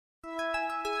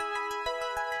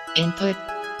Input,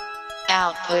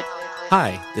 output.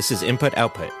 Hi, this is Input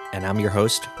Output, and I'm your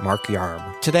host, Mark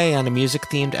Yarm. Today on a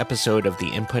music-themed episode of the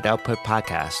Input Output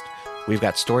podcast, we've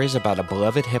got stories about a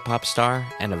beloved hip-hop star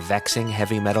and a vexing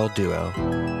heavy metal duo.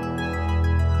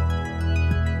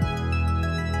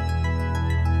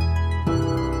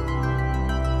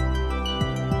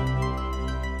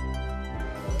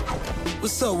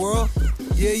 What's up, world?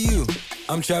 Yeah, you.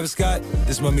 I'm Travis Scott.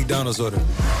 This is my McDonald's order.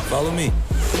 Follow me.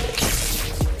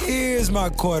 Here's my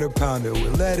quarter pounder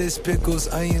with lettuce, pickles,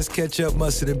 onions, ketchup,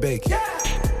 mustard, and bacon.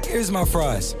 Here's my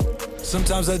fries.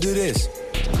 Sometimes I do this.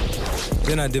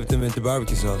 Then I dip them into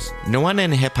barbecue sauce. No one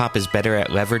in hip-hop is better at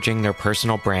leveraging their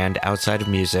personal brand outside of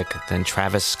music than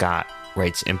Travis Scott,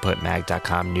 writes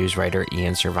InputMag.com news writer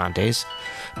Ian Cervantes.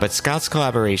 But Scott's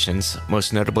collaborations,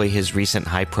 most notably his recent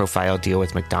high-profile deal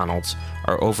with McDonald's,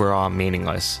 are overall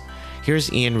meaningless.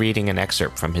 Here's Ian reading an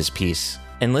excerpt from his piece.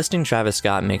 Enlisting Travis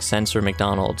Scott makes sense for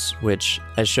McDonald's, which,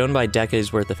 as shown by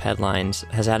decades worth of headlines,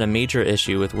 has had a major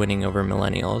issue with winning over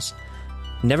millennials.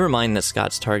 Never mind that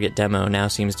Scott's target demo now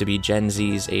seems to be Gen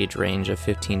Z's age range of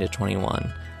 15 to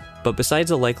 21. But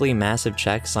besides a likely massive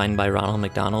check signed by Ronald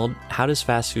McDonald, how does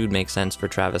fast food make sense for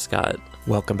Travis Scott?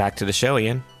 Welcome back to the show,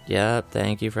 Ian. Yeah,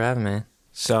 thank you for having me.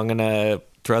 So I'm going to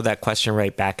throw that question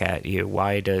right back at you.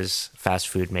 Why does fast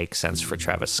food make sense for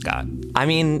Travis Scott? I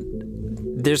mean,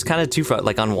 there's kind of two fronts.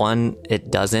 Like, on one,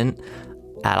 it doesn't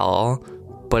at all.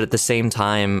 But at the same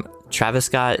time, Travis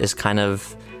Scott is kind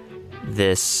of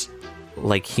this,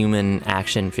 like, human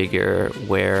action figure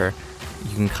where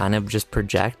you can kind of just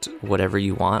project whatever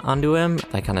you want onto him.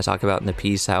 I kind of talk about in the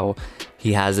piece how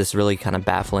he has this really kind of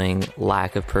baffling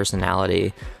lack of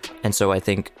personality. And so I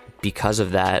think because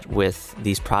of that, with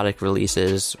these product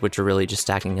releases, which are really just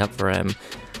stacking up for him,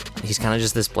 he's kind of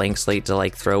just this blank slate to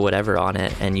like throw whatever on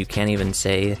it. And you can't even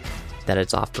say that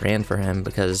it's off brand for him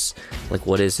because, like,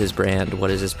 what is his brand? What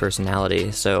is his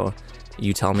personality? So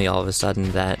you tell me all of a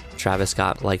sudden that Travis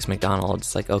Scott likes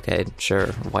McDonald's. Like, okay, sure,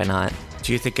 why not?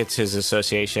 Do you think it's his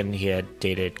association? He had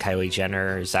dated Kylie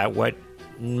Jenner. Is that what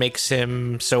makes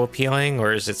him so appealing,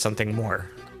 or is it something more?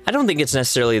 I don't think it's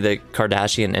necessarily the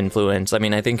Kardashian influence. I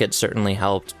mean, I think it certainly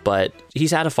helped, but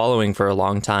he's had a following for a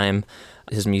long time.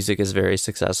 His music is very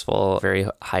successful, very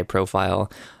high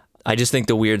profile. I just think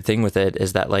the weird thing with it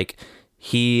is that, like,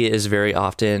 he is very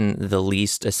often the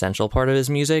least essential part of his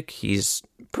music. He's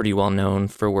pretty well known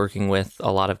for working with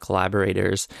a lot of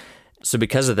collaborators. So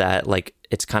because of that, like,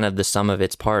 it's kind of the sum of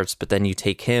its parts, but then you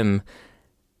take him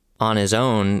on his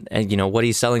own, and, you know, what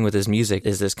he's selling with his music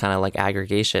is this kind of like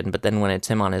aggregation. But then when it's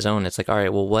him on his own, it's like, all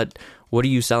right, well, what are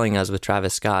you selling us with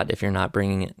Travis Scott if you're not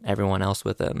bringing everyone else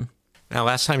with him? Now,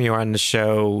 last time you were on the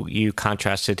show, you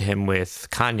contrasted him with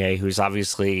Kanye, who's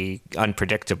obviously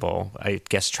unpredictable. I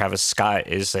guess Travis Scott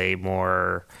is a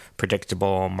more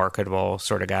predictable, marketable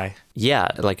sort of guy. Yeah,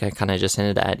 like I kind of just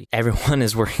hinted at, everyone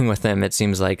is working with him, it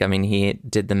seems like. I mean, he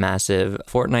did the massive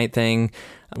Fortnite thing,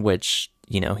 which,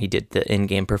 you know, he did the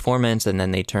in-game performance, and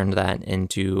then they turned that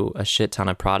into a shit ton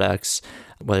of products,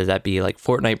 whether that be like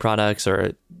Fortnite products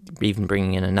or even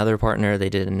bringing in another partner. They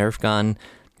did a Nerf gun.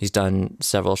 He's done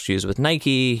several shoes with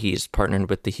Nike. He's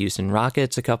partnered with the Houston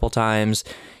Rockets a couple times.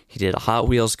 He did a Hot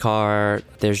Wheels car.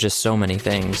 There's just so many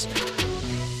things.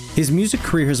 His music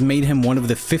career has made him one of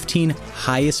the 15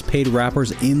 highest paid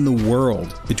rappers in the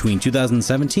world between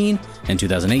 2017 and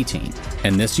 2018.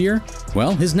 And this year,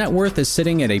 well, his net worth is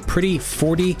sitting at a pretty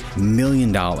 $40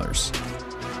 million.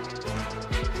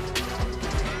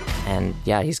 And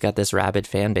yeah, he's got this rabid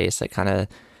fan base that kind of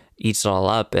eats it all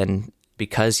up. And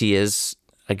because he is,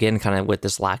 again, kind of with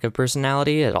this lack of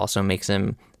personality, it also makes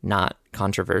him not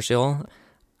controversial.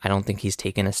 I don't think he's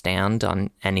taken a stand on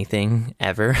anything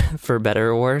ever, for better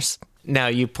or worse. Now,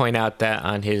 you point out that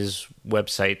on his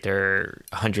website, there are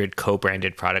 100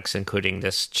 co-branded products, including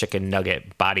this chicken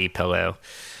nugget body pillow.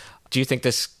 Do you think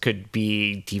this could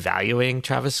be devaluing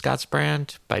Travis Scott's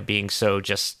brand by being so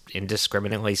just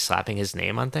indiscriminately slapping his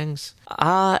name on things?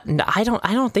 No, I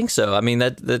don't think so. I mean,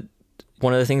 that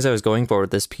one of the things I was going for with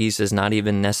this piece is not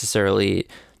even necessarily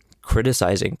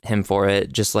criticizing him for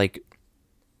it, just like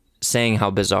saying how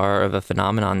bizarre of a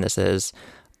phenomenon this is.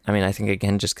 I mean, I think,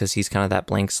 again, just because he's kind of that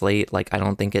blank slate, like, I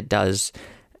don't think it does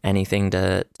anything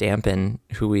to dampen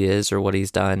who he is or what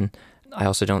he's done. I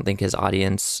also don't think his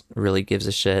audience really gives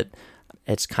a shit.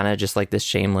 It's kind of just like this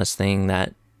shameless thing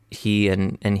that he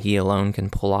and he alone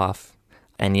can pull off.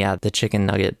 And yeah, the chicken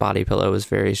nugget body pillow is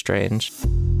very strange.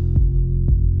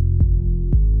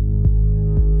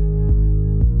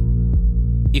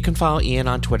 You can follow Ian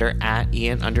on Twitter at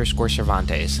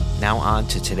Ian_Cervantes. Now on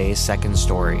to today's second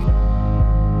story.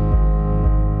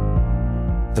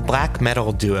 The black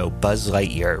metal duo Buzz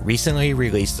Lightyear recently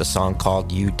released a song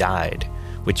called You Died,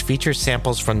 which features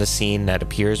samples from the scene that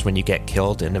appears when you get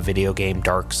killed in the video game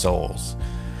Dark Souls.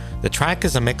 The track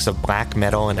is a mix of black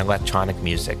metal and electronic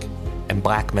music, and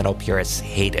black metal purists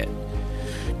hate it.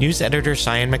 News editor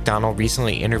Cheyenne McDonald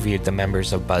recently interviewed the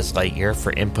members of Buzz Lightyear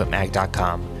for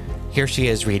InputMag.com. Here she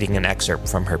is reading an excerpt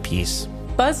from her piece.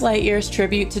 Buzz Lightyear's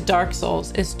tribute to Dark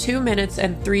Souls is 2 minutes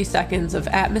and 3 seconds of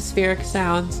atmospheric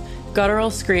sounds,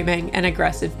 guttural screaming, and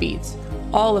aggressive beats,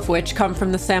 all of which come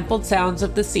from the sampled sounds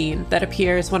of the scene that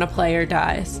appears when a player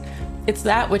dies. It's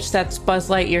that which sets Buzz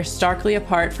Lightyear starkly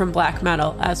apart from black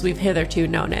metal as we've hitherto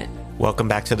known it. Welcome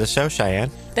back to the show,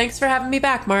 Cheyenne. Thanks for having me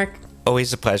back, Mark.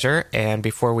 Always a pleasure. And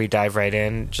before we dive right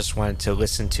in, just wanted to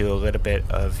listen to a little bit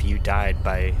of You Died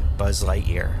by Buzz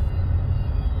Lightyear.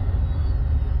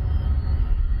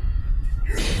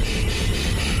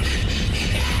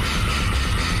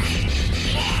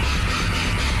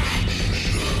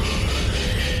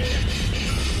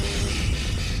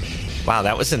 Wow,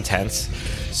 that was intense.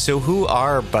 So who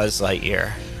are Buzz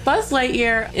Lightyear? Buzz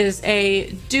Lightyear is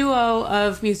a duo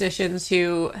of musicians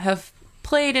who have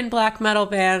played in black metal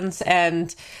bands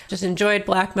and just enjoyed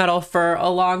black metal for a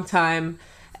long time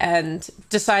and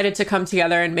decided to come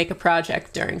together and make a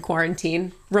project during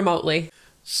quarantine remotely.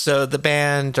 So the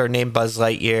band are named Buzz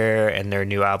Lightyear and their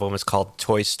new album is called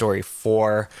Toy Story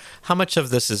 4. How much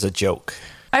of this is a joke?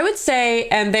 I would say,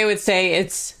 and they would say,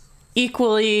 it's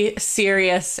equally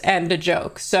serious and a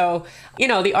joke. So,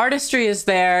 the artistry is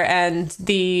there and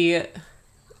the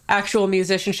actual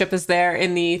musicianship is there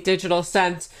in the digital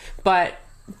sense, but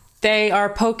they are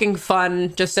poking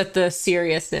fun just at the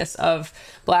seriousness of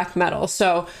black metal.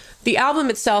 So the album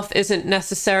itself isn't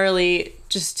necessarily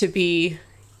just to be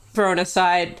thrown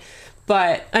aside,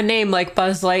 but a name like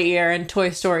Buzz Lightyear and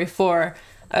Toy Story 4,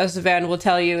 as the band will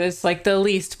tell you, is like the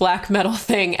least black metal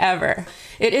thing ever.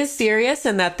 It is serious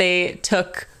in that they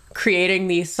took creating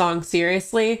these songs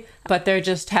seriously, but they're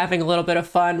just having a little bit of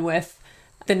fun with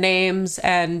the names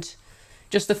and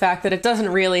just the fact that it doesn't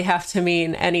really have to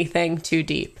mean anything too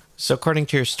deep. So according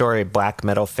to your story, black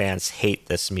metal fans hate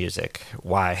this music.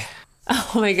 Why?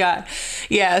 Oh my God.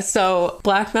 Yeah, so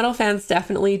black metal fans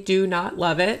definitely do not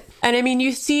love it. And I mean,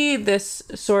 you see this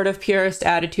sort of purist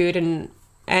attitude in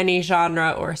any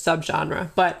genre or subgenre,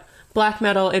 but black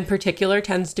metal in particular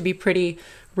tends to be pretty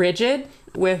rigid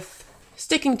with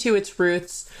sticking to its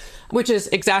roots, which is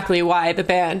exactly why the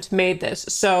band made this.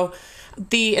 So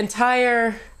the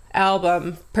entire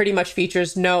album pretty much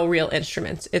features no real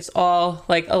instruments. It's all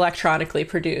like electronically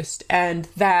produced, and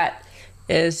that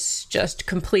is just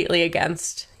completely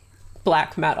against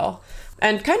black metal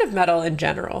and kind of metal in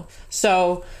general.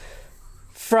 So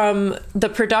from the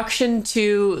production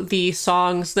to the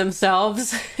songs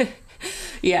themselves,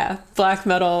 yeah, black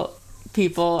metal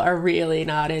people are really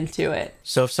not into it.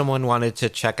 So if someone wanted to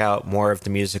check out more of the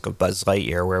music of Buzz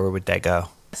Lightyear, where would they go?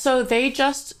 So they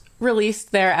just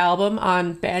released their album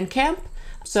on Bandcamp,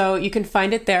 so you can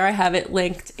find it there. I have it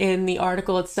linked in the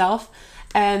article itself.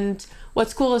 And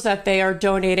what's cool is that they are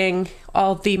donating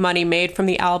all the money made from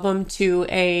the album to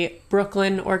a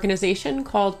Brooklyn organization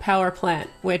called Power Plant,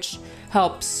 which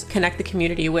helps connect the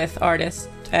community with artists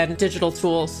and digital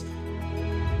tools.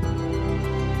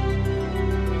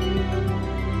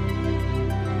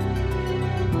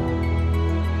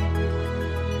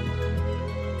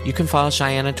 You can follow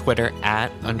Cheyenne on Twitter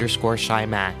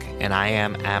 @_ShyMac, and I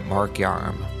am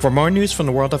 @MarkYarm. For more news from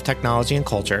the world of technology and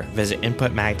culture, visit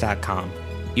InputMag.com.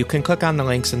 You can click on the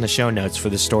links in the show notes for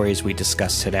the stories we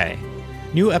discussed today.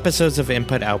 New episodes of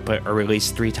Input Output are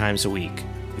released 3 times a week.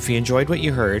 If you enjoyed what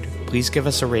you heard, please give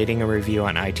us a rating and review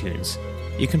on iTunes.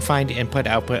 You can find Input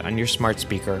Output on your smart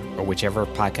speaker or whichever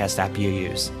podcast app you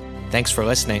use. Thanks for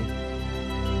listening.